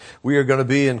We are going to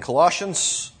be in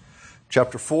Colossians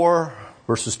chapter 4,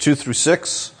 verses 2 through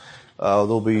 6.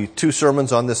 There'll be two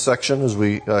sermons on this section as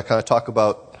we kind of talk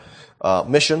about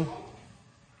mission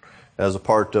as a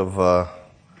part of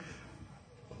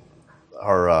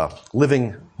our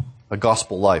living a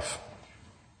gospel life.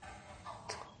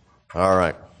 All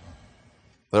right.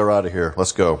 They're out of here.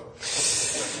 Let's go.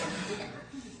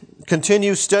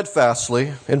 Continue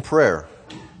steadfastly in prayer,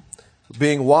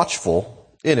 being watchful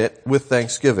in it with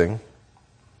thanksgiving.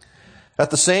 At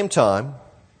the same time,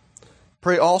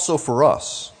 pray also for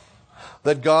us,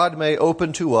 that God may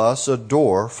open to us a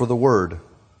door for the word,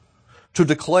 to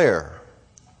declare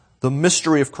the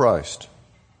mystery of Christ,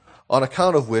 on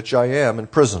account of which I am in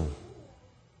prison,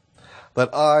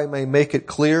 that I may make it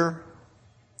clear,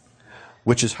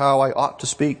 which is how I ought to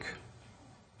speak.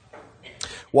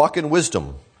 Walk in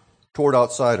wisdom toward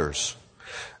outsiders,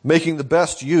 making the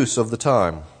best use of the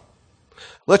time.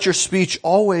 Let your speech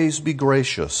always be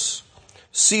gracious,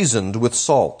 seasoned with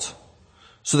salt,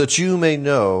 so that you may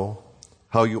know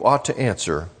how you ought to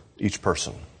answer each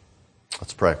person.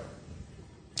 Let's pray.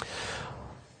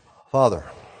 Father,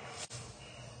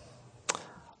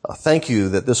 thank you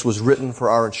that this was written for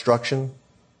our instruction,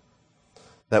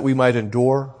 that we might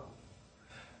endure,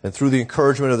 and through the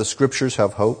encouragement of the Scriptures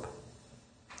have hope.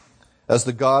 As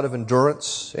the God of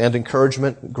endurance and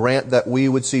encouragement, grant that we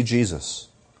would see Jesus,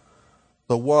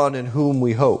 the one in whom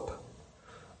we hope,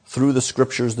 through the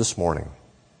Scriptures this morning.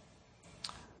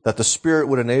 That the Spirit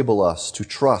would enable us to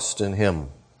trust in Him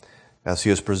as He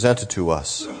is presented to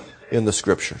us in the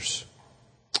Scriptures.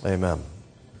 Amen.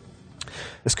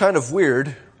 It's kind of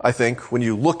weird, I think, when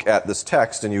you look at this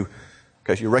text and you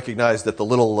recognize that the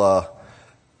little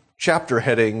chapter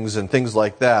headings and things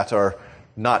like that are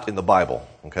not in the Bible.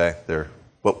 Okay, they're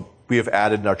what we have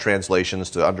added in our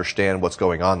translations to understand what's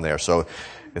going on there. So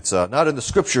it's not in the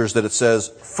Scriptures that it says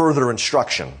further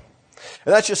instruction.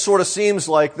 And that just sort of seems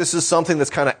like this is something that's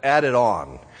kind of added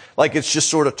on. Like it's just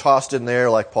sort of tossed in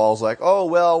there, like Paul's like, oh,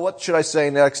 well, what should I say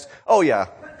next? Oh, yeah,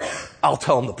 I'll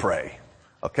tell him to pray.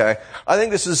 Okay? I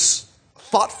think this is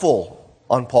thoughtful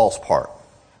on Paul's part.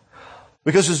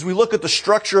 Because as we look at the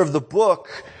structure of the book,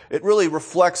 it really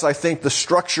reflects, I think, the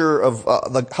structure of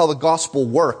how the gospel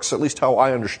works, at least how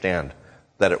I understand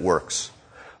that it works.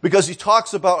 Because he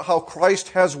talks about how Christ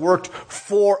has worked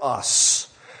for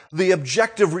us, the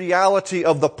objective reality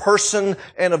of the person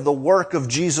and of the work of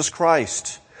Jesus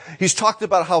Christ. He's talked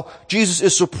about how Jesus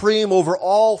is supreme over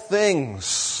all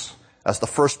things, as the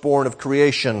firstborn of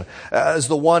creation, as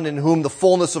the one in whom the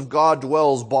fullness of God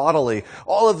dwells bodily.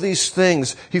 All of these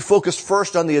things, he focused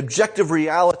first on the objective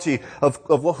reality of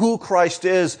who Christ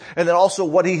is, and then also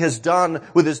what he has done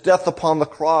with his death upon the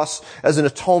cross as an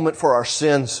atonement for our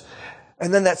sins.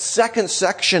 And then that second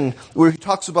section where he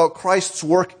talks about Christ's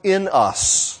work in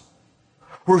us,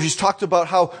 where he's talked about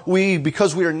how we,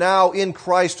 because we are now in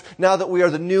Christ, now that we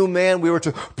are the new man, we were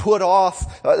to put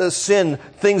off sin,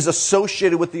 things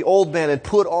associated with the old man, and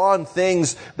put on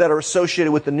things that are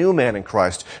associated with the new man in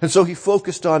Christ. And so he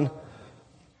focused on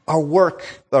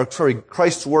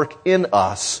Christ's work in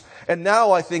us. And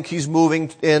now I think he's moving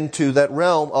into that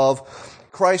realm of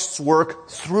Christ's work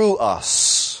through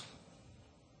us.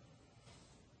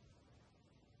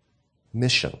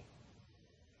 Mission.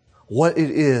 What it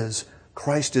is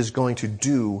Christ is going to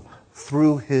do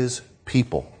through his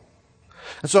people.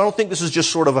 And so I don't think this is just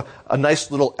sort of a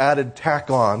nice little added tack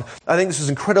on. I think this is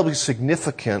incredibly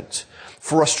significant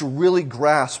for us to really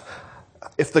grasp,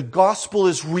 if the gospel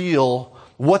is real,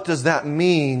 what does that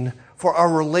mean for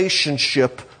our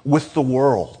relationship with the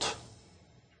world?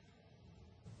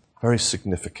 Very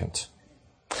significant.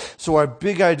 So our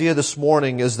big idea this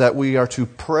morning is that we are to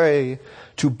pray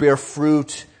to bear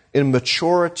fruit in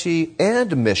maturity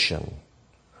and mission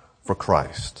for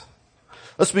Christ.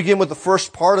 Let's begin with the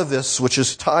first part of this, which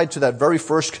is tied to that very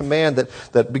first command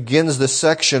that begins this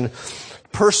section.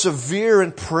 Persevere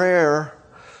in prayer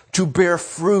to bear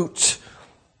fruit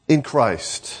in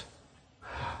Christ.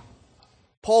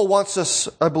 Paul wants us,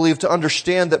 I believe, to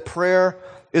understand that prayer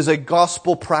is a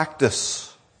gospel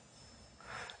practice.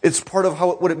 It's part of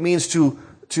what it means to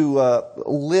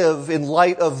live in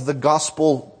light of the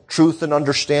gospel truth and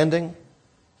understanding.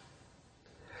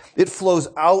 It flows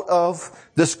out of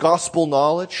this gospel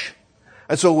knowledge.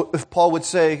 And so if Paul would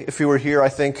say, if he were here, I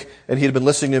think, and he had been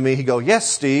listening to me, he'd go, yes,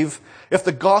 Steve, if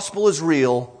the gospel is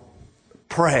real,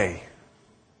 pray.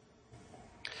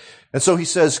 And so he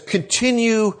says,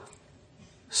 continue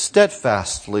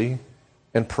steadfastly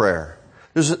in prayer.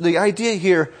 The idea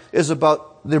here is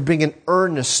about there being an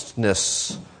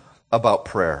earnestness about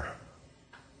prayer.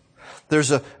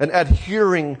 There's an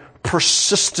adhering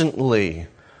persistently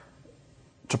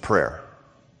to prayer.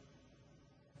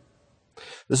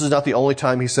 This is not the only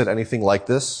time he said anything like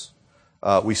this.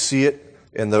 We see it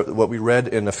in what we read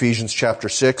in Ephesians chapter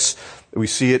 6. We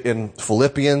see it in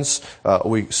Philippians.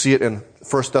 We see it in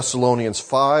 1 Thessalonians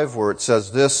 5, where it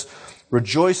says this: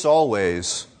 "Rejoice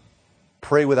always,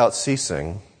 pray without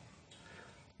ceasing,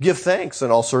 give thanks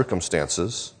in all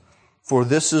circumstances, for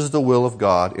this is the will of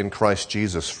God in Christ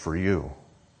Jesus for you."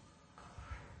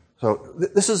 So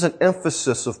this is an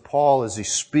emphasis of Paul as he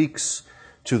speaks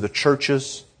to the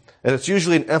churches. And it's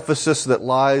usually an emphasis that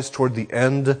lies toward the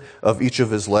end of each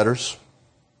of his letters.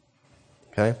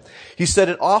 Okay? He said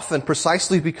it often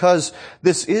precisely because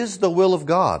this is the will of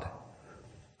God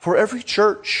for every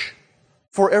church,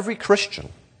 for every Christian.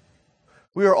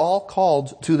 We are all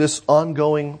called to this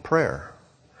ongoing prayer.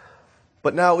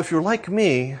 But now, if you're like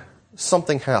me,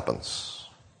 something happens.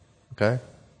 Okay?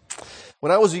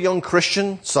 When I was a young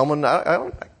Christian,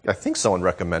 I think someone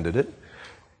recommended it.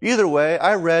 Either way,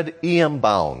 I read E.M.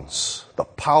 Bounds, The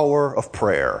Power of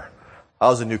Prayer. I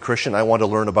was a new Christian. I wanted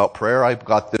to learn about prayer. I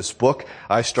got this book.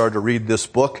 I started to read this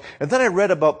book. And then I read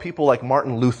about people like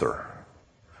Martin Luther,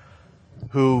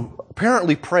 who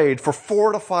apparently prayed for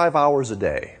 4 to 5 hours a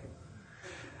day.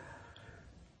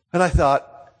 And I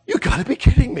thought, you gotta be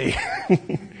kidding me.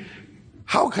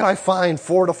 How can I find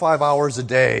 4 to 5 hours a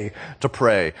day to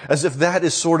pray? As if that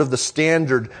is sort of the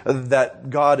standard that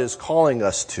God is calling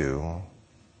us to.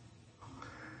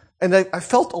 And I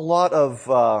felt a lot of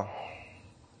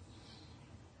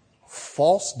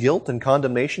false guilt and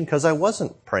condemnation because I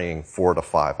wasn't praying 4 to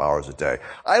 5 hours a day.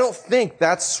 I don't think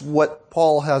that's what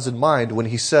Paul has in mind when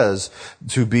he says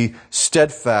to be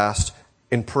steadfast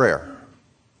in prayer.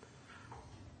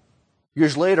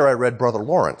 Years later, I read Brother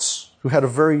Lawrence, who had a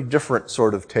very different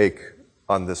sort of take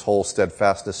on this whole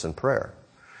steadfastness in prayer.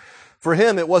 For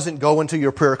him, it wasn't go into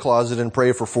your prayer closet and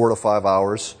pray for 4 to 5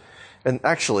 hours. And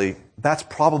actually, that's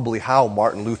probably how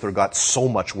Martin Luther got so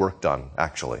much work done,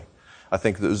 actually. I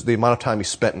think it was the amount of time he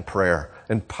spent in prayer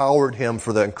empowered him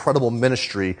for the incredible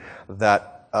ministry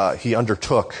that he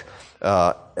undertook,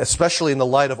 especially in the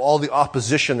light of all the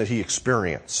opposition that he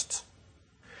experienced.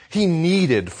 He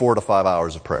needed 4 to 5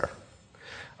 hours of prayer.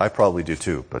 I probably do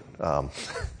too, but I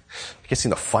can't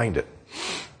seem to find it.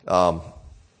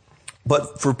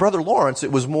 But for Brother Lawrence,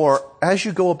 it was more as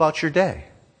you go about your day.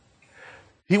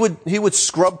 He would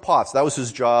scrub pots. That was his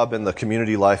job in the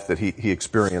community life that he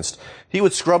experienced. He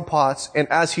would scrub pots, and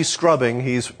as he's scrubbing,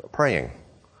 he's praying.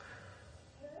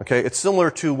 Okay, it's similar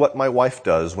to what my wife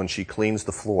does when she cleans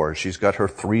the floors. She's got her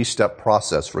 3-step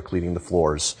process for cleaning the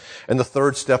floors. And the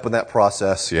third step in that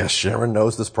process, yes, Sharon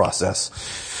knows this process,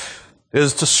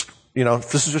 is to,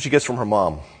 this is what she gets from her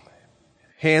mom.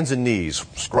 Hands and knees,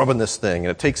 scrubbing this thing,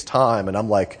 and it takes time, and I'm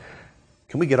like,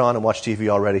 can we get on and watch TV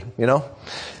already,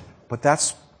 But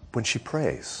that's when she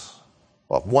prays.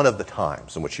 Well, one of the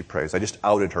times in which she prays. I just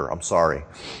outed her. I'm sorry.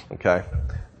 Okay?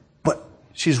 But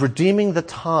she's redeeming the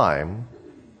time.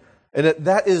 And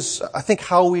that is, I think,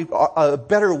 a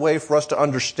better way for us to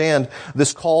understand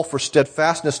this call for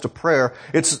steadfastness to prayer.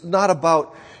 It's not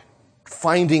about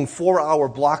finding 4-hour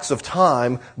blocks of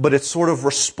time, but it's sort of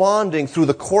responding through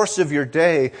the course of your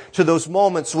day to those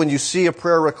moments when you see a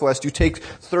prayer request, you take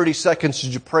 30 seconds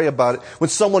to pray about it. When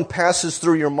someone passes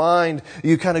through your mind,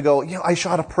 you kind of go, I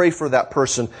ought to pray for that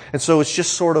person. And so it's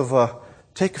just sort of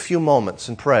take a few moments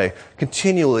and pray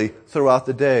continually throughout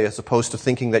the day, as opposed to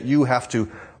thinking that you have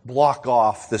to block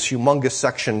off this humongous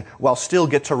section while still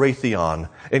get to Raytheon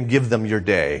and give them your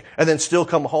day, and then still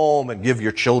come home and give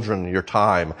your children your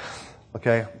time.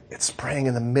 Okay? It's praying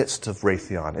in the midst of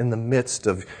Raytheon, in the midst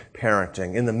of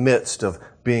parenting, in the midst of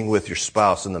being with your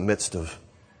spouse, in the midst of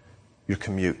your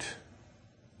commute.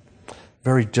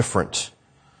 Very different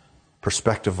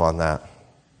perspective on that.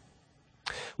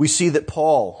 We see that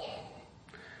Paul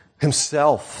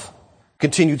himself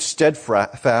continued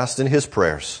steadfast in his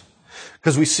prayers.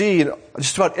 Because we see in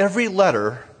just about every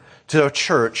letter to a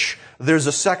church, there's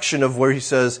a section of where he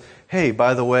says, hey,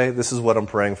 by the way, this is what I'm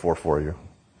praying for you.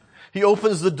 He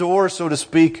opens the door, so to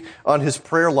speak, on his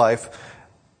prayer life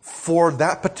for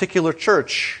that particular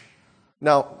church.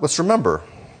 Now, let's remember,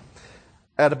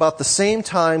 at about the same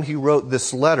time he wrote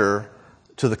this letter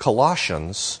to the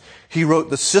Colossians, he wrote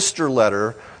the sister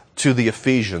letter to the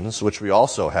Ephesians, which we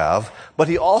also have, but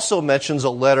he also mentions a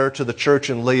letter to the church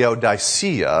in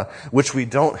Laodicea, which we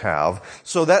don't have.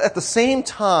 So that at the same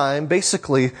time,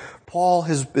 basically, Paul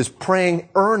is praying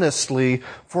earnestly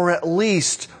for at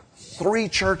least 3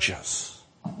 churches.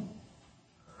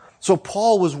 So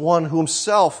Paul was one who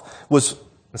himself was, in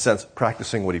a sense,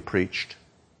 practicing what he preached.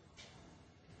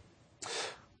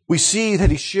 We see that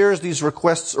he shares these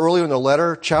requests earlier in the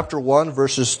letter, chapter 1,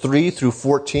 verses 3 through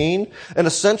 14. And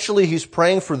essentially, he's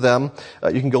praying for them.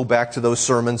 You can go back to those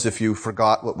sermons if you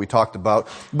forgot what we talked about.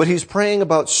 But he's praying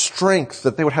about strength,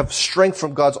 that they would have strength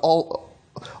from God's all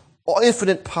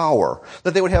infinite power,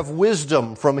 that they would have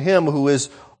wisdom from him who is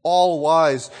all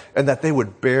wise, and that they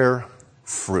would bear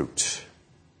fruit.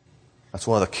 That's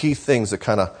one of the key things that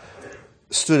kind of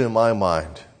stood in my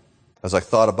mind as I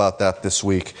thought about that this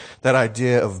week, that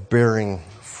idea of bearing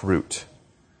fruit.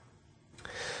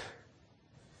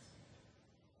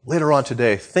 Later on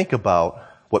today, think about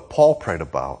what Paul prayed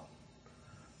about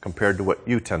compared to what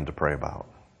you tend to pray about.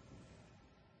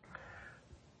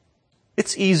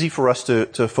 It's easy for us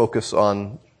to focus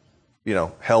on,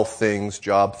 health things,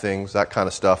 job things, that kind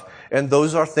of stuff. And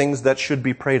those are things that should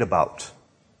be prayed about.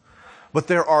 But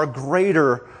there are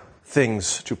greater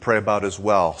things to pray about as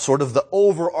well. Sort of the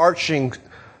overarching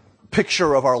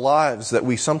picture of our lives that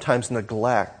we sometimes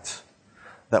neglect,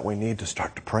 that we need to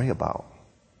start to pray about.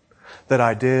 That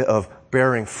idea of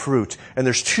bearing fruit. And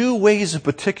there's two ways in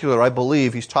particular, I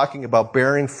believe, he's talking about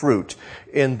bearing fruit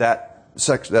in that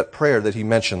section, that prayer that he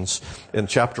mentions in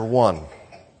chapter 1.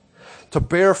 To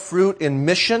bear fruit in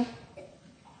mission,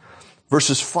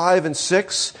 verses 5 and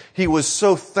 6, he was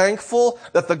so thankful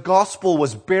that the gospel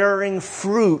was bearing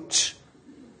fruit,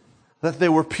 that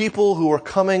there were people who were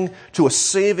coming to a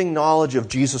saving knowledge of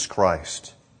Jesus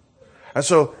Christ. And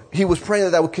so he was praying that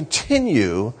that would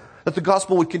continue, that the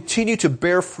gospel would continue to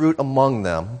bear fruit among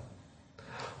them.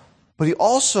 But he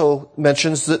also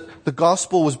mentions that the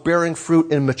gospel was bearing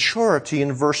fruit in maturity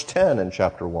in verse 10 in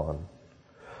chapter 1.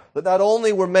 That not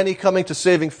only were many coming to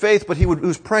saving faith, but he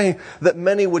was praying that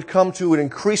many would come to an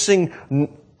increasing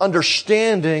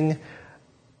understanding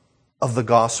of the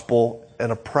gospel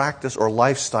and a practice or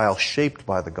lifestyle shaped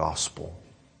by the gospel.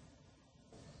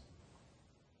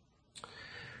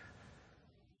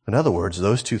 In other words,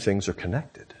 those two things are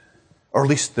connected. Or at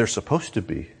least they're supposed to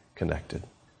be connected.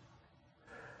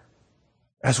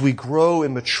 As we grow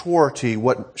in maturity,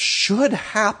 what should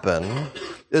happen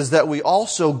is that we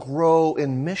also grow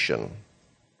in mission.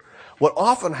 What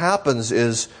often happens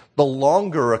is the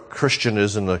longer a Christian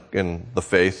is in the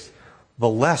faith, the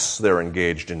less they're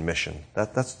engaged in mission.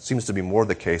 That seems to be more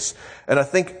the case. And I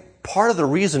think part of the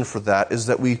reason for that is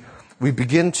that we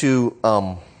begin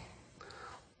to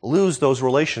lose those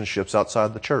relationships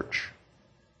outside the church.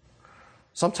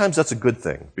 Sometimes that's a good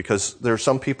thing, because there are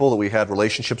some people that we had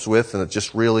relationships with and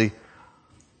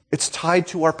it's tied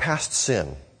to our past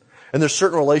sin. And there's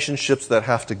certain relationships that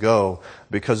have to go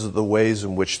because of the ways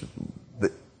in which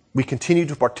we continue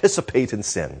to participate in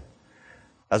sin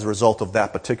as a result of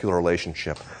that particular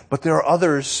relationship. But there are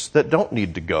others that don't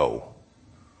need to go.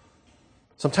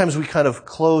 Sometimes we kind of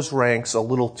close ranks a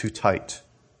little too tight.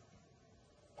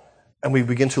 And we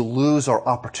begin to lose our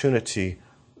opportunity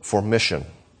for mission.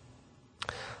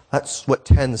 That's what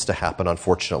tends to happen,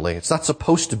 unfortunately. It's not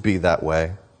supposed to be that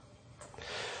way.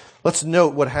 Let's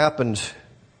note what happened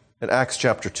in Acts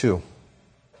chapter 2.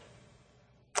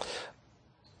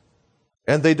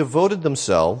 And they devoted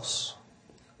themselves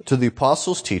to the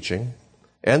apostles' teaching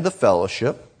and the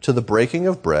fellowship, to the breaking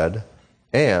of bread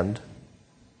and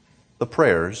the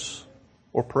prayers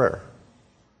or prayer.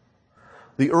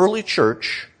 The early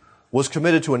church was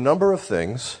committed to a number of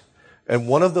things, and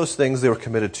one of those things they were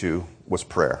committed to was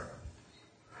prayer.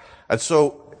 And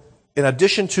so, in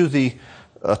addition to the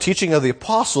teaching of the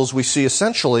apostles, we see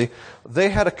essentially they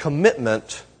had a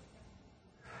commitment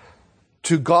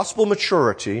to gospel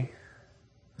maturity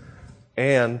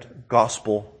and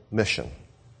gospel mission.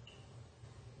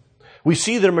 We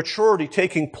see their maturity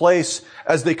taking place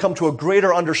as they come to a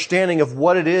greater understanding of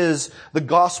what it is the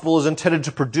gospel is intended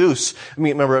to produce.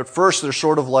 Remember, at first they're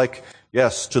sort of like,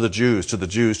 yes, to the Jews, to the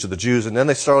Jews, to the Jews. And then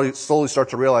they slowly start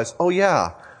to realize, oh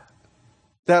yeah,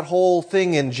 that whole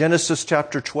thing in Genesis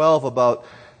chapter 12 about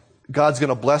God's going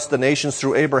to bless the nations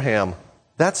through Abraham,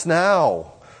 that's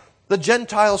now. The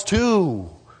Gentiles too.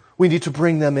 We need to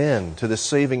bring them in to the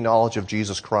saving knowledge of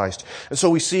Jesus Christ. And so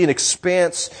we see an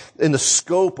expanse in the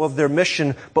scope of their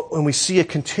mission, but when we see a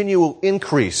continual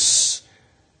increase.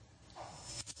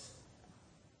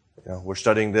 We're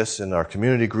studying this in our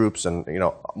community groups, and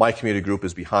my community group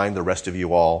is behind the rest of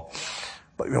you all.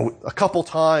 But a couple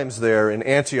times there in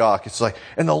Antioch, it's like,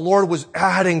 and the Lord was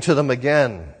adding to them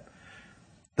again.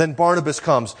 Then Barnabas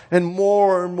comes, and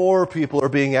more people are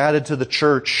being added to the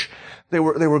church. They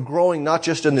were growing not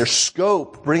just in their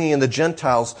scope, bringing in the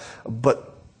Gentiles,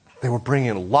 but they were bringing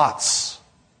in lots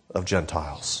of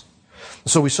Gentiles.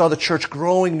 So we saw the church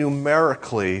growing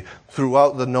numerically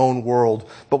throughout the known world,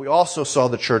 but we also saw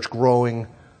the church growing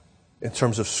in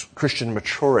terms of Christian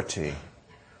maturity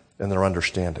in their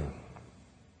understanding,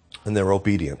 in their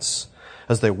obedience,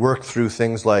 as they work through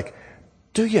things like,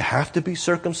 do you have to be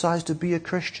circumcised to be a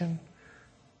Christian?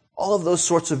 All of those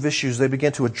sorts of issues, they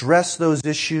begin to address those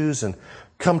issues and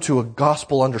come to a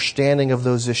gospel understanding of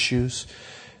those issues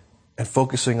and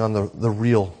focusing on the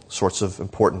real sorts of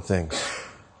important things.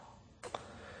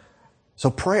 So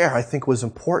prayer, I think, was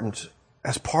important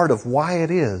as part of why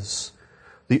it is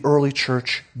the early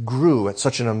church grew at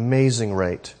such an amazing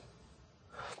rate.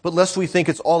 But lest we think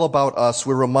it's all about us,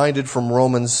 we're reminded from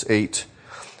Romans 8,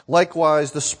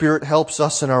 likewise, the Spirit helps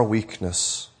us in our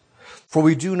weakness. For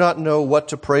we do not know what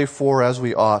to pray for as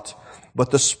we ought,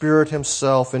 but the Spirit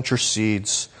Himself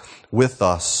intercedes with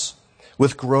us,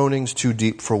 with groanings too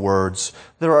deep for words.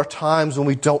 There are times when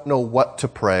we don't know what to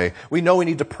pray. We know we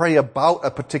need to pray about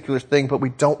a particular thing, but we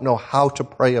don't know how to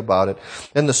pray about it.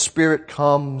 And the Spirit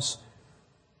comes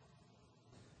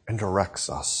and directs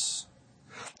us.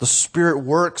 The Spirit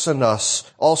works in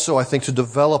us also, I think, to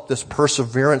develop this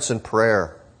perseverance in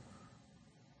prayer.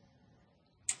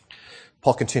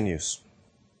 Paul continues.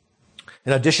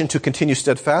 In addition to continue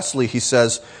steadfastly, he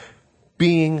says,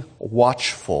 being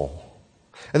watchful.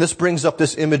 And this brings up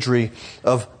this imagery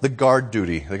of the guard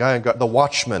duty, the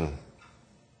watchman.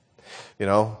 You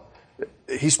know,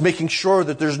 he's making sure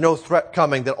that there's no threat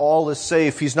coming, that all is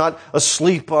safe. He's not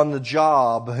asleep on the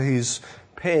job. He's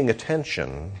paying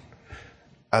attention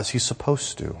as he's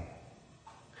supposed to.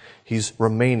 He's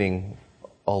remaining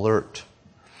alert.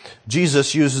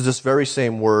 Jesus uses this very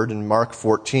same word in Mark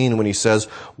 14 when he says,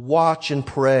 watch and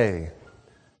pray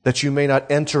that you may not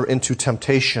enter into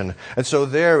temptation. And so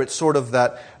there it's sort of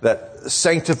that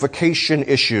sanctification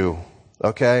issue,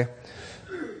 okay?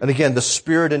 And again, the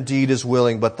spirit indeed is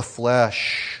willing, but the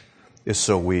flesh is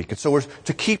so weak. And so we're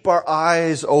to keep our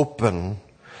eyes open,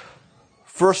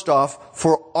 first off,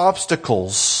 for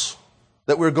obstacles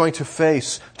that we're going to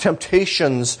face,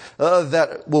 temptations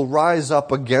that will rise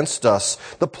up against us,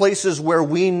 the places where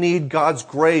we need God's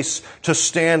grace to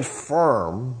stand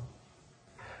firm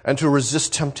and to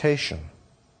resist temptation.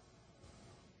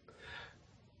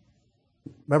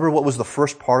 Remember what was the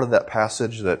first part of that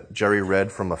passage that Jerry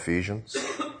read from Ephesians?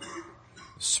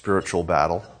 Spiritual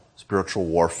battle, spiritual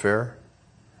warfare.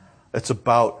 It's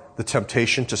about the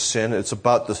temptation to sin. It's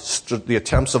about the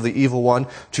attempts of the evil one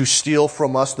to steal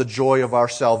from us the joy of our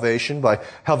salvation by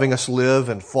having us live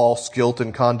in false guilt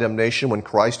and condemnation when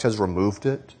Christ has removed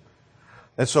it.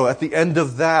 And so at the end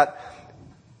of that,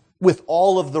 with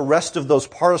all of the rest of those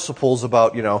participles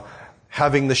about,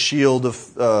 having the shield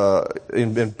of,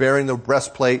 and bearing the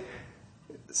breastplate,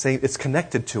 saying it's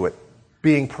connected to it,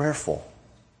 being prayerful.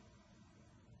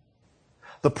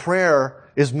 The prayer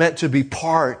is meant to be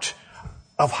part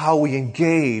of how we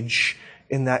engage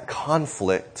in that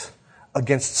conflict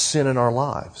against sin in our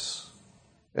lives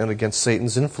and against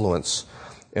Satan's influence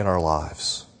in our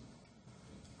lives.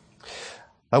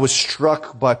 I was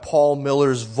struck by Paul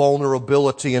Miller's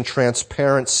vulnerability and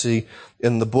transparency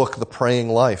in the book, The Praying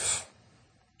Life,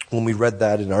 when we read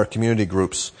that in our community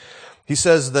groups. He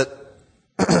says that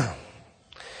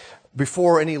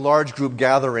before any large group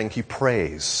gathering, he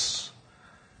prays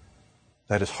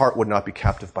that his heart would not be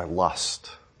captive by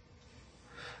lust.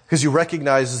 Because he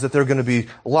recognizes that there are going to be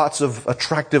lots of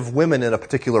attractive women in a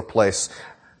particular place.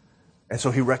 And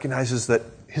so he recognizes that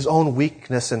his own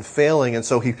weakness and failing, and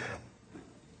so he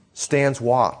stands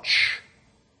watch,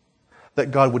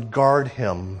 that God would guard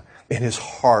him in his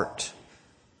heart,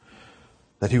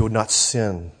 that he would not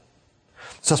sin.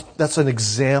 So that's an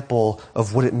example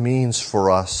of what it means for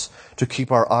us to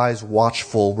keep our eyes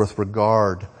watchful with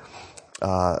regard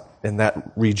in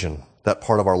that region, that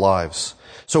part of our lives.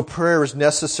 So prayer is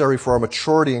necessary for our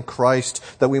maturity in Christ,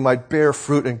 that we might bear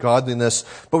fruit in godliness,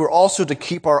 but we're also to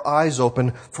keep our eyes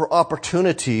open for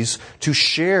opportunities to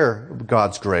share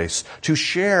God's grace, to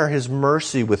share His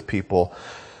mercy with people,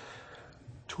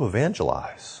 to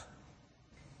evangelize.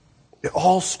 It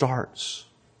all starts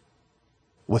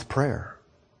with prayer.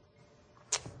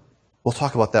 We'll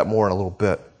talk about that more in a little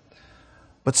bit.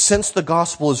 But since the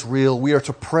gospel is real, we are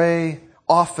to pray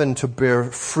often to bear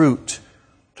fruit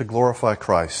to glorify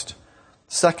Christ.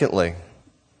 Secondly,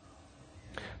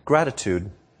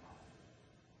 gratitude.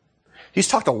 He's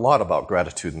talked a lot about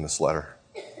gratitude in this letter.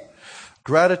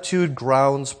 Gratitude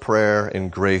grounds prayer in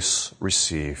grace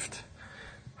received.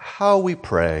 How we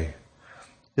pray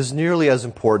is nearly as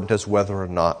important as whether or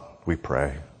not we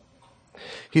pray.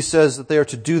 He says that they are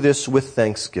to do this with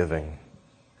thanksgiving.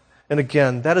 And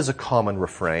again, that is a common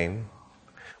refrain.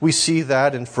 We see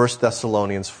that in 1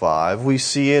 Thessalonians 5. We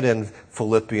see it in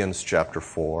Philippians chapter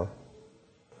 4.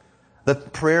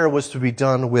 That prayer was to be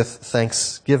done with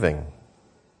thanksgiving.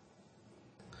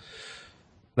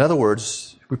 In other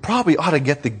words, we probably ought to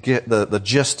get the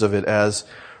gist of it as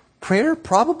prayer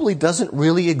probably doesn't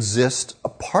really exist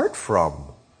apart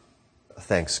from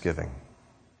thanksgiving.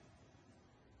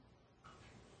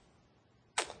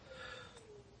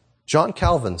 John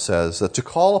Calvin says that to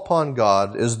call upon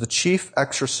God is the chief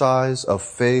exercise of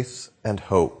faith and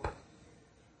hope.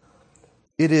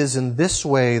 It is in this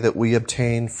way that we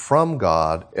obtain from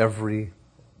God every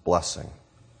blessing.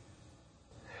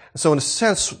 So in a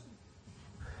sense,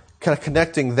 kind of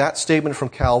connecting that statement from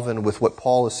Calvin with what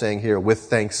Paul is saying here with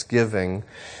thanksgiving,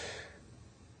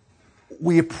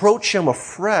 we approach him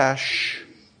afresh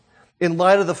in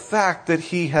light of the fact that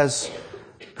he has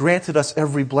granted us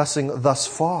every blessing thus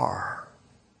far,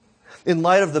 in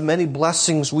light of the many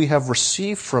blessings we have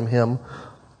received from him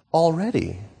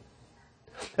already.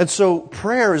 And so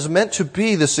prayer is meant to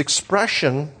be this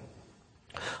expression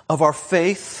of our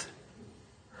faith,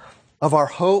 of our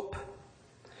hope,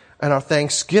 and our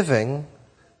thanksgiving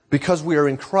because we are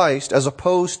in Christ, as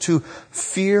opposed to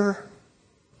fear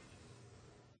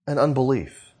and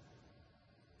unbelief.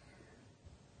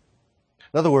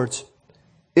 In other words,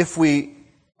 if we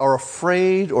are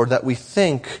afraid or that we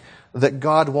think that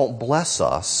God won't bless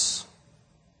us,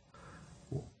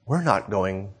 we're not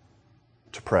going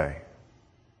to pray.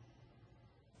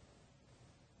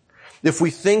 If we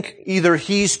think either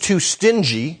He's too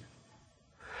stingy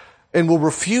and will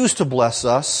refuse to bless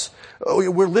us,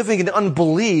 we're living in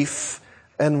unbelief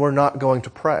and we're not going to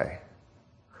pray.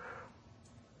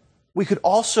 We could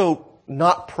also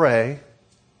not pray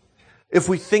if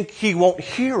we think He won't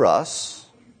hear us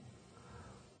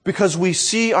because we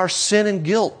see our sin and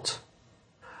guilt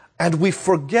and we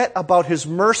forget about His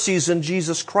mercies in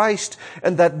Jesus Christ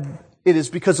and that it is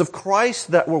because of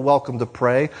Christ that we're welcome to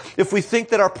pray. If we think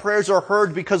that our prayers are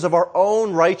heard because of our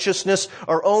own righteousness,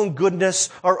 our own goodness,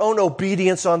 our own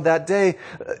obedience on that day,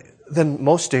 then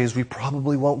most days we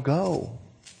probably won't go.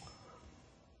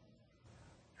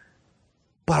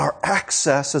 But our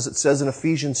access, as it says in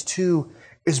Ephesians 2,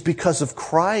 is because of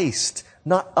Christ,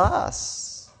 not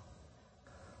us.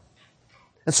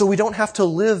 And so we don't have to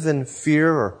live in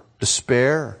fear or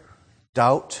despair,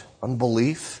 doubt,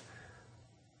 unbelief,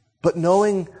 but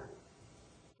knowing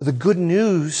the good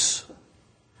news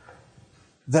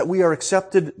that we are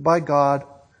accepted by God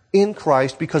in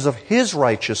Christ because of His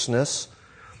righteousness,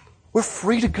 we're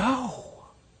free to go.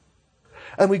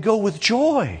 And we go with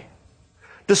joy,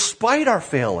 despite our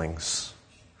failings,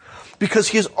 because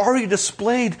He has already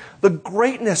displayed the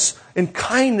greatness and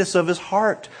kindness of His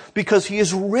heart, because He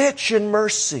is rich in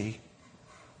mercy,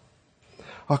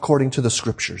 according to the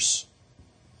Scriptures.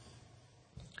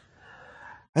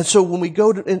 And so when we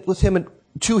go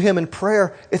to Him in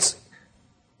prayer, it's,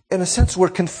 in a sense, we're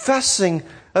confessing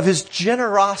of His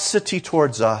generosity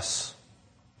towards us,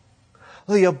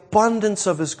 the abundance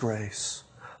of His grace,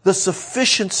 the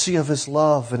sufficiency of His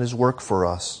love and His work for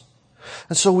us.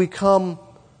 And so we come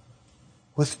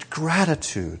with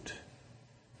gratitude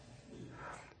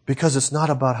because it's not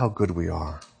about how good we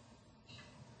are.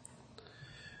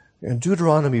 In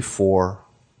Deuteronomy 4,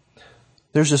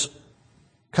 there's this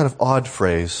kind of odd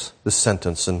phrase, this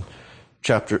sentence in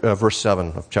verse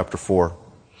 7 of chapter 4.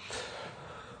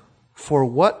 For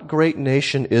what great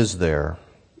nation is there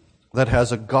that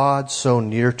has a God so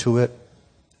near to it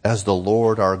as the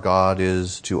Lord our God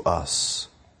is to us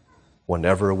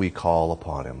whenever we call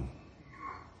upon Him?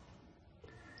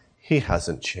 He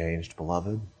hasn't changed,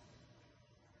 beloved.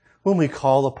 When we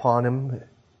call upon Him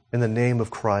in the name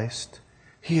of Christ,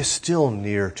 He is still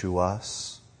near to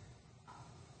us.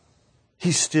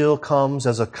 He still comes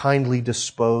as a kindly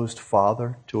disposed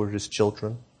father toward His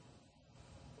children,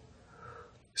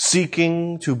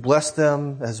 seeking to bless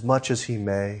them as much as He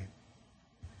may.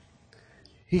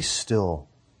 He's still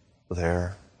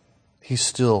there. He's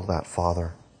still that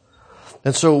Father.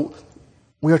 And so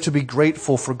we are to be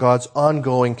grateful for God's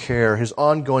ongoing care, His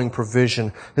ongoing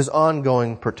provision, His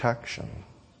ongoing protection.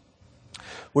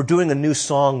 We're doing a new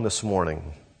song this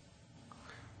morning.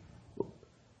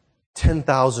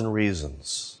 10,000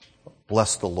 Reasons.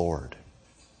 Bless the Lord.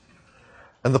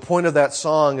 And the point of that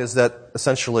song is that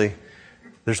essentially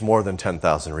there's more than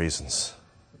 10,000 reasons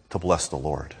to bless the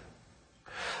Lord.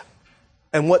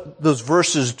 And what those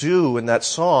verses do in that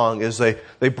song is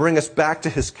they bring us back to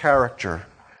His character.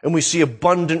 And we see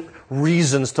abundant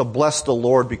reasons to bless the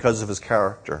Lord because of His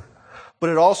character. But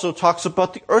it also talks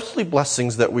about the earthly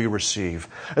blessings that we receive.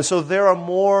 And so there are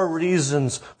more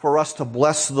reasons for us to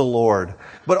bless the Lord.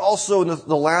 But also in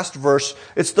the last verse,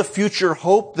 it's the future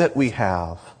hope that we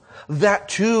have. That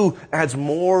too adds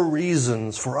more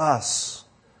reasons for us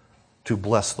to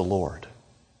bless the Lord.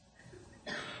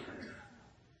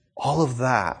 All of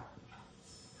that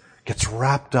gets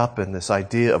wrapped up in this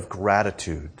idea of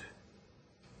gratitude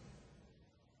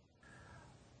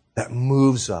that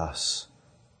moves us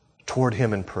toward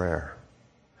Him in prayer.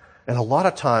 And a lot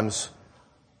of times,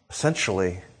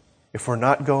 essentially, if we're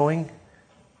not going,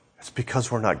 it's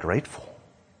because we're not grateful.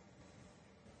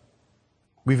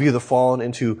 We've either fallen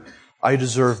into, I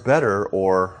deserve better,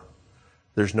 or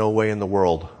there's no way in the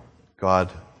world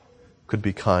God could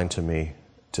be kind to me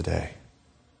today.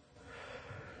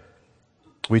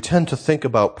 We tend to think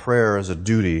about prayer as a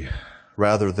duty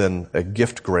rather than a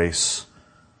gift grace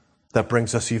that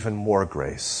brings us even more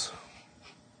grace.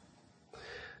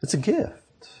 It's a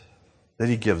gift that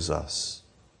He gives us.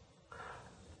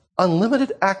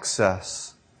 Unlimited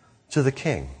access to the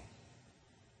King.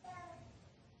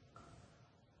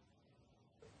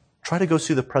 Try to go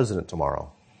see the president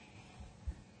tomorrow.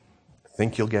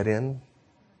 Think you'll get in?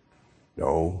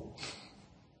 No.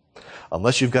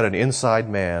 Unless you've got an inside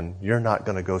man, you're not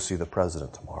going to go see the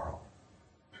president tomorrow.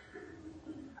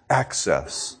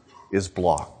 Access is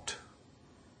blocked.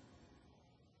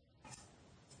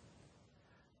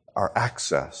 Our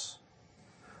access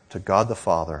to God the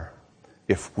Father,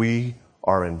 if we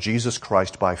are in Jesus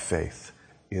Christ by faith,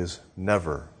 is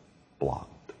never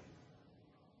blocked.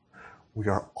 We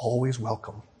are always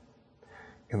welcome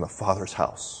in the Father's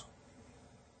house.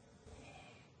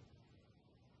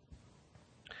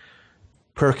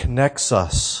 Prayer connects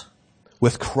us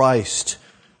with Christ,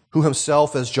 who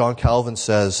Himself, as John Calvin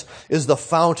says, is the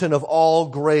fountain of all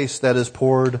grace that is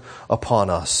poured upon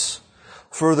us.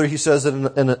 Further, he says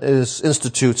in his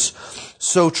Institutes,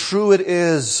 so true it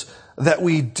is that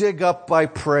we dig up by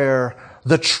prayer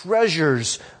the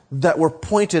treasures that were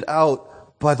pointed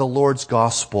out by the Lord's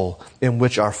gospel in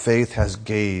which our faith has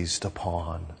gazed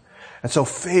upon. And so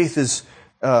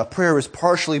prayer is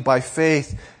partially by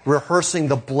faith, rehearsing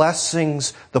the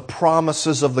blessings, the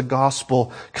promises of the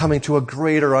gospel, coming to a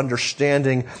greater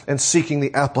understanding and seeking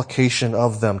the application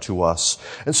of them to us.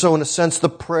 And so in a sense, the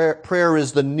prayer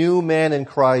is the new man in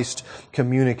Christ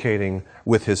communicating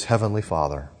with his heavenly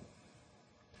Father.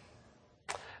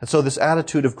 And so this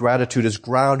attitude of gratitude is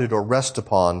grounded or rests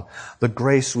upon the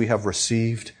grace we have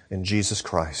received in Jesus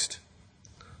Christ.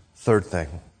 Third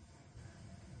thing.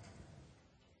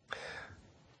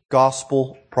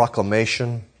 Gospel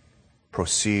proclamation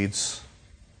proceeds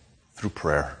through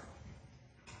prayer.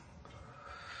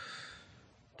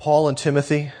 Paul and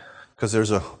Timothy, because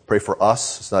there's a pray for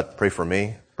us, it's not pray for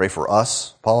me, pray for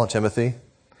us. Paul and Timothy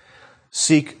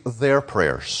seek their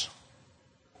prayers,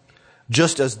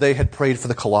 just as they had prayed for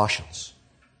the Colossians.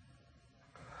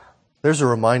 There's a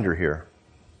reminder here.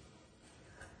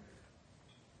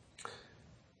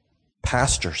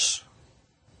 Pastors,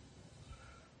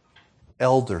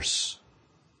 elders,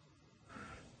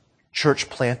 church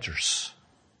planters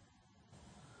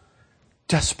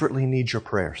desperately need your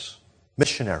prayers.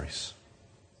 Missionaries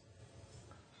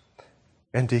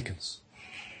and deacons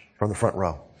from the front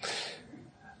row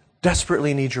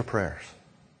desperately need your prayers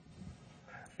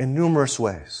in numerous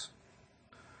ways.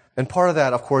 And part of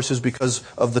that, of course, is because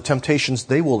of the temptations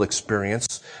they will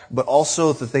experience, but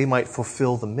also that they might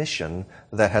fulfill the mission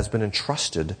that has been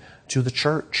entrusted to the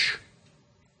church.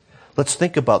 Let's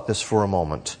think about this for a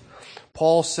moment.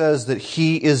 Paul says that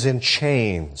he is in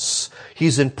chains.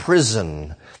 He's in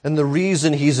prison. And the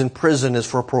reason he's in prison is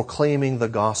for proclaiming the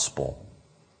gospel.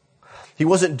 He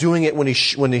wasn't doing it when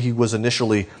he was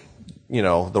initially,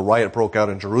 the riot broke out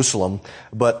in Jerusalem,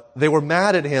 but they were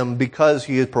mad at him because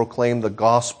he had proclaimed the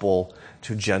gospel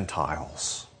to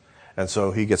Gentiles. And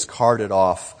so he gets carted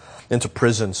off into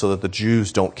prison so that the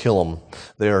Jews don't kill him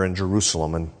there in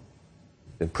Jerusalem. And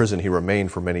in prison he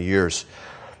remained for many years.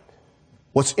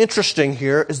 What's interesting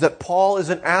here is that Paul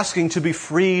isn't asking to be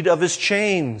freed of his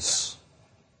chains.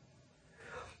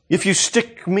 If you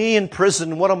stick me in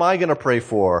prison, what am I going to pray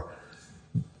for?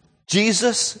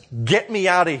 Jesus, get me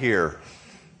out of here.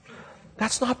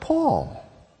 That's not Paul.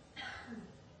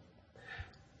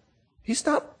 He's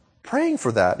not praying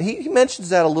for that. He mentions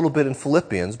that a little bit in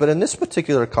Philippians, but in this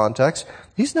particular context,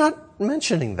 he's not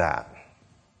mentioning that.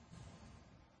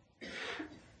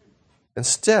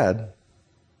 Instead,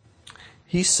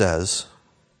 he says,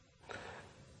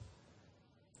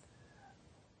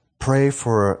 pray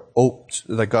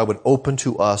that God would open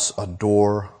to us a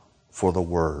door for the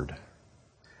word.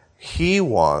 He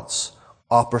wants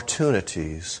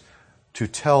opportunities to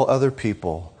tell other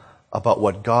people about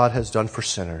what God has done for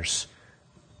sinners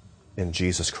in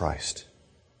Jesus Christ.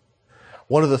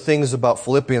 One of the things about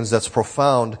Philippians that's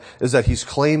profound is that he's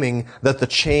claiming that the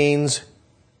chains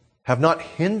have not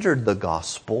hindered the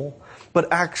gospel,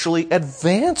 but actually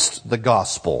advanced the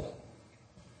gospel.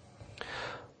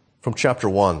 From chapter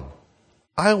 1.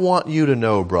 I want you to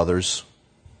know, brothers,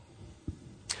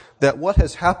 that what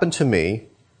has happened to me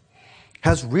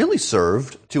has really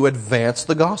served to advance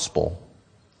the gospel,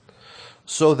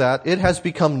 so that it has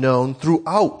become known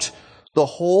throughout the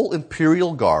whole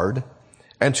imperial guard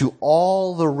and to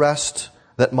all the rest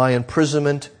that my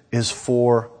imprisonment is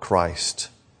for Christ.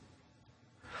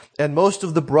 And most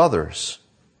of the brothers,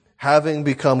 having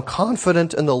become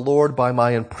confident in the Lord by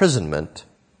my imprisonment,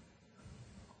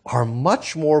 are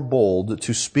much more bold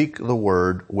to speak the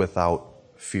word without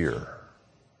fear.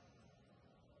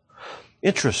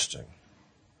 Interesting.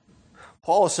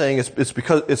 Paul is saying it's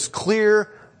because it's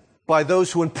clear by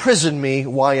those who imprison me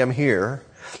why I'm here,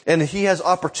 and he has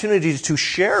opportunities to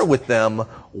share with them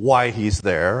why he's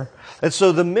there. And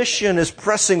so the mission is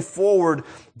pressing forward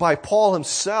by Paul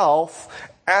himself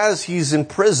as he's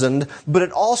imprisoned, but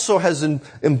it also has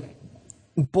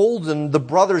emboldened the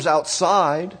brothers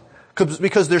outside,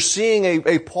 because they're seeing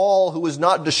a Paul who is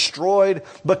not destroyed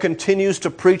but continues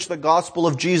to preach the gospel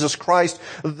of Jesus Christ.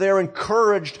 They're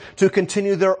encouraged to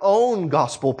continue their own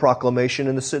gospel proclamation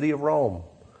in the city of Rome,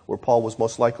 where Paul was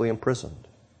most likely imprisoned.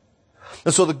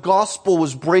 And so the gospel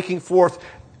was breaking forth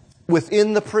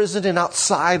within the prison and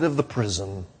outside of the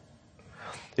prison.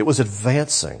 It was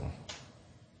advancing.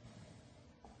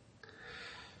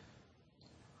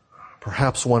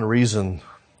 Perhaps one reason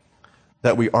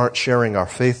that we aren't sharing our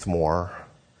faith more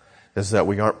is that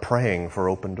we aren't praying for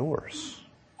open doors.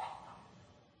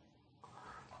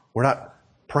 We're not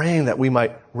praying that we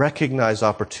might recognize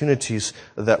opportunities,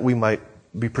 that we might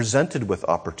be presented with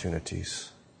opportunities.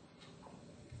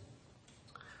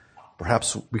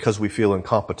 Perhaps because we feel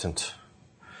incompetent.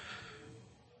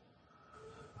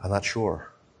 I'm not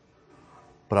sure.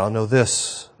 But I'll know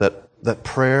this, that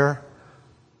prayer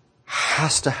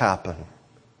has to happen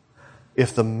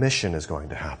if the mission is going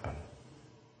to happen.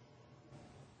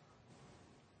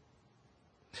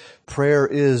 Prayer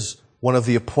is one of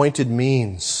the appointed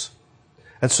means.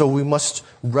 And so we must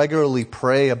regularly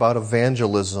pray about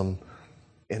evangelism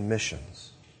and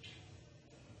missions.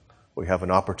 We have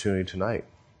an opportunity tonight.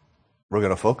 We're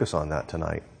going to focus on that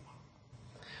tonight.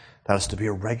 That is to be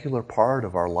a regular part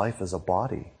of our life as a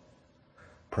body,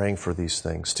 praying for these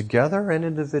things, together and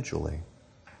individually.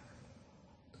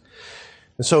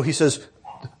 And so he says,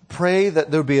 pray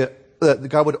that that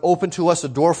God would open to us a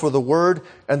door for the word,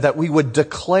 and that we would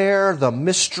declare the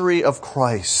mystery of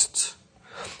Christ.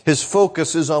 His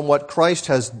focus is on what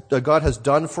God has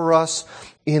done for us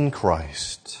in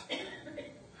Christ.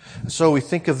 So we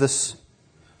think of this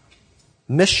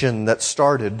mission that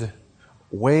started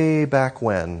way back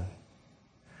when.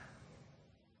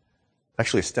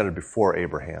 Actually, it started before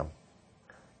Abraham.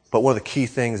 But one of the key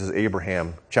things is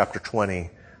Abraham, chapter 20,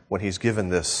 when he's given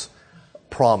this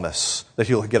promise that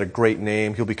he'll get a great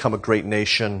name, he'll become a great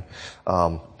nation,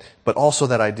 but also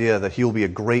that idea that he'll be a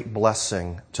great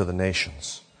blessing to the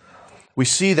nations. We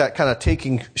see that kind of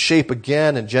taking shape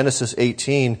again in Genesis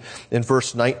 18 in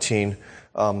verse 19.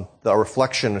 The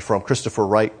reflection from Christopher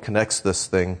Wright connects this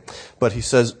thing. But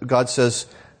God says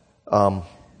to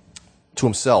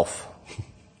himself,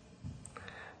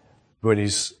 when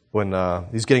he's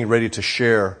getting ready to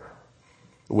share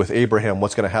with Abraham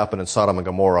what's going to happen in Sodom and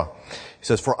Gomorrah. He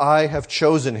says, "For I have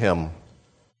chosen him,"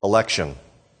 election,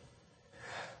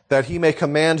 "that he may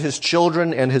command his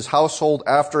children and his household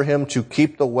after him to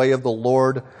keep the way of the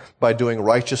Lord by doing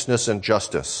righteousness and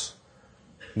justice."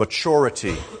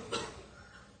 Maturity.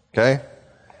 Okay?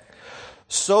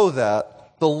 "So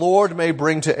that the Lord may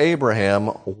bring to Abraham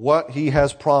what he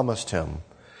has promised him,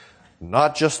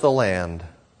 not just the land,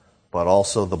 but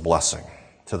also the blessing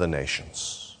to the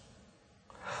nations."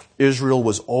 Israel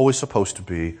was always supposed to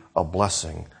be a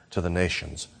blessing to the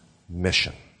nations.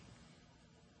 Mission.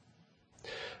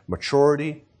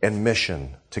 Maturity and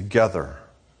mission together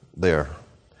there.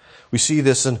 We see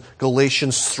this in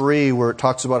Galatians 3, where it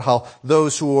talks about how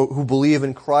those who believe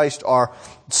in Christ are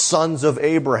sons of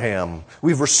Abraham.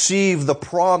 We've received the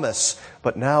promise,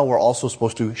 but now we're also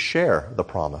supposed to share the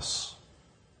promise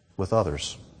with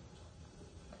others.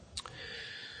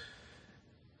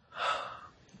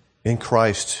 In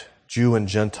Christ, Jew and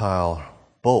Gentile,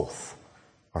 both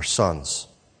are sons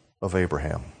of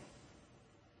Abraham.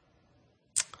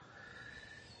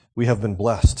 We have been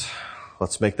blessed.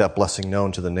 Let's make that blessing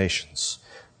known to the nations.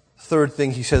 Third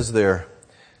thing he says there,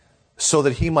 so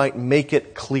that he might make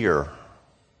it clear.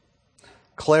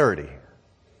 Clarity.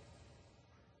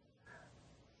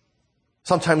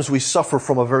 Sometimes we suffer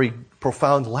from a very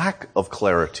profound lack of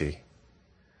clarity.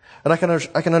 And I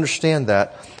can understand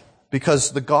that,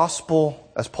 because the gospel,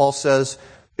 as Paul says,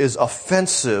 is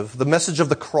offensive. The message of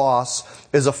the cross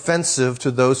is offensive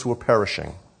to those who are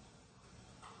perishing.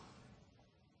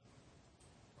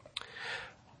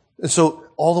 And so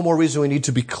all the more reason we need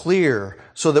to be clear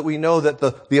so that we know that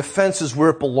the offense is where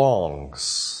it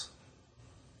belongs.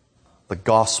 The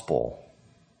gospel.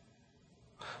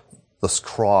 This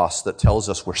cross that tells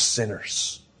us we're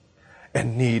sinners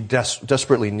and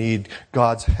desperately need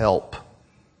God's help.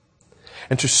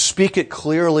 And to speak it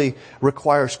clearly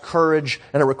requires courage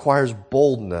and it requires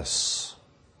boldness.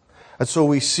 And so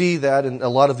we see that in a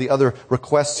lot of the other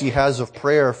requests he has of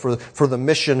prayer for the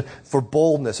mission, for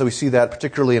boldness. So we see that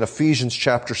particularly in Ephesians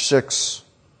chapter 6,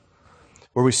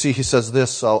 where we see he says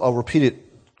this. I'll repeat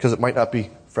it because it might not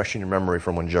be fresh in your memory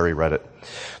from when Jerry read it.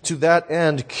 To that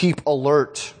end, keep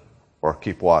alert, or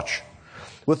keep watch,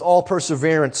 with all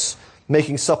perseverance,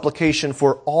 making supplication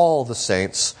for all the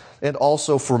saints, and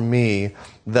also for me,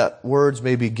 that words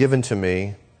may be given to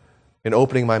me in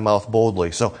opening my mouth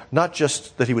boldly. So not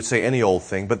just that he would say any old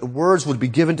thing, but the words would be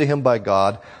given to him by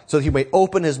God so that he may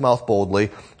open his mouth boldly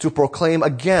to proclaim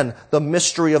again the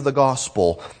mystery of the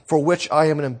gospel, for which I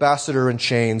am an ambassador in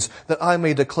chains, that I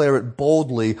may declare it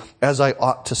boldly as I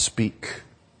ought to speak.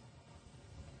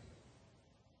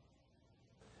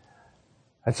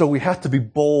 And so we have to be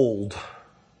bold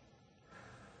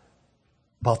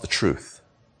about the truth,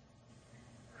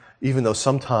 even though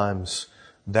sometimes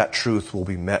that truth will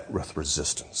be met with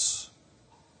resistance.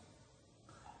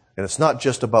 And it's not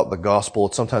just about the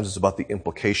gospel, sometimes it's about the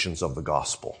implications of the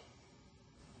gospel.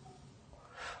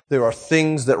 There are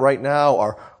things that right now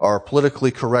our politically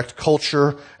correct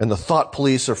culture and the thought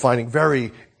police are finding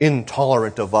very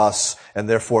intolerant of us, and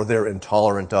therefore they're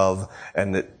intolerant of,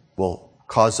 and it will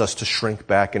cause us to shrink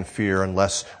back in fear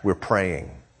unless we're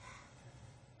praying,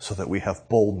 so that we have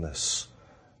boldness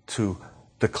to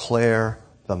declare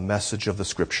the message of the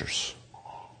Scriptures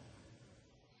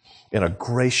in a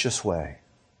gracious way,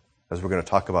 as we're going to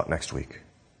talk about next week.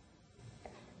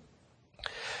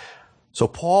 So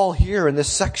Paul here in this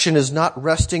section is not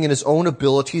resting in his own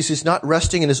abilities. He's not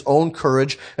resting in his own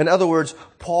courage. In other words,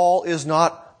 Paul is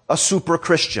not a super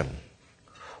Christian.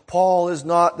 Paul is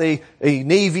not a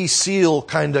Navy SEAL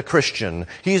kind of Christian.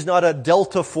 He's not a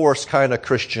Delta Force kind of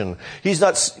Christian.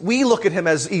 We look at him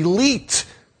as elite.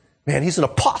 Man, he's an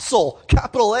apostle,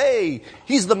 capital A.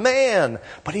 He's the man.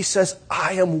 But he says,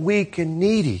 I am weak and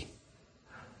needy.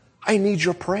 I need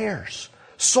your prayers.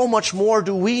 So much more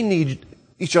do we need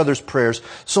each other's prayers.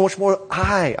 So much more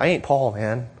I ain't Paul,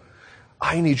 man.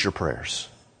 I need your prayers.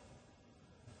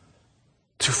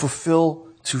 To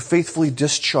faithfully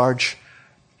discharge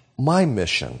my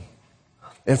mission.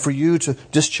 And for you to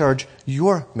discharge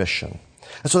your mission.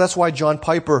 And so that's why John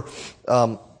Piper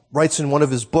writes in one of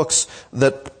his books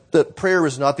that prayer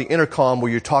is not the intercom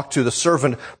where you talk to the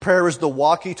servant. Prayer is the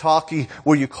walkie-talkie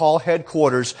where you call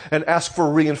headquarters and ask for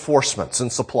reinforcements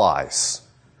and supplies.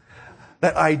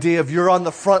 That idea of you're on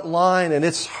the front line and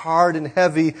it's hard and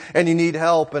heavy and you need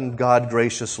help, and God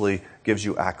graciously gives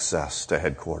you access to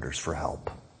headquarters for help.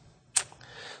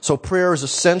 So prayer is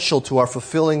essential to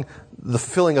the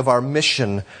fulfilling of our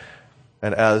mission.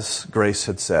 And as Grace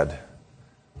had said,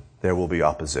 there will be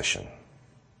opposition.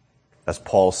 As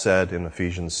Paul said in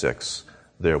Ephesians 6,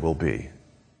 there will be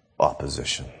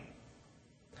opposition.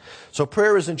 So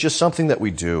prayer isn't just something that we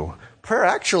do. Prayer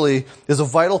actually is a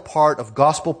vital part of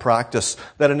gospel practice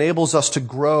that enables us to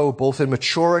grow both in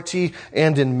maturity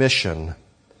and in mission.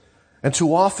 And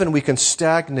too often we can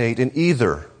stagnate in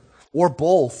either or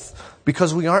both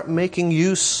because we aren't making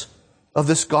use of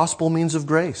this gospel means of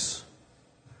grace.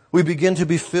 We begin to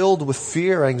be filled with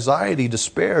fear, anxiety,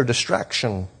 despair,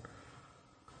 distraction.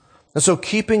 And so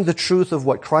keeping the truth of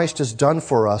what Christ has done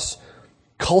for us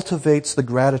cultivates the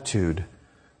gratitude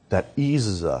that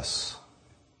eases us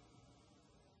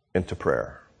into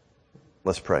prayer.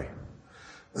 Let's pray.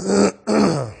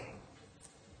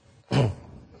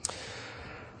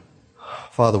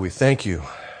 Father, we thank you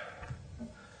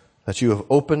that you have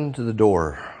opened the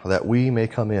door that we may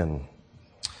come in,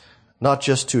 not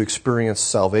just to experience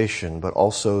salvation, but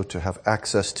also to have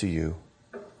access to you,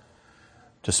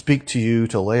 to speak to you,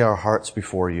 to lay our hearts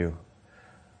before you,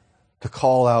 to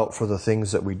call out for the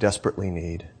things that we desperately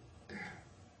need,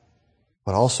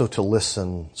 but also to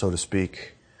listen, so to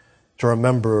speak, to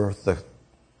remember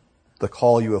the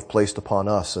call you have placed upon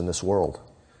us in this world,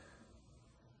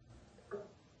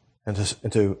 and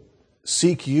to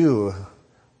seek you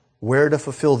where to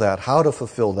fulfill that, how to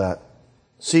fulfill that,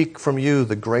 seek from you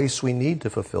the grace we need to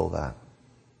fulfill that.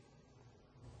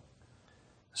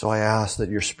 So I ask that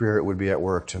your Spirit would be at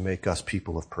work to make us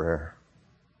people of prayer.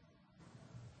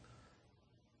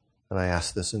 And I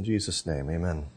ask this in Jesus' name. Amen.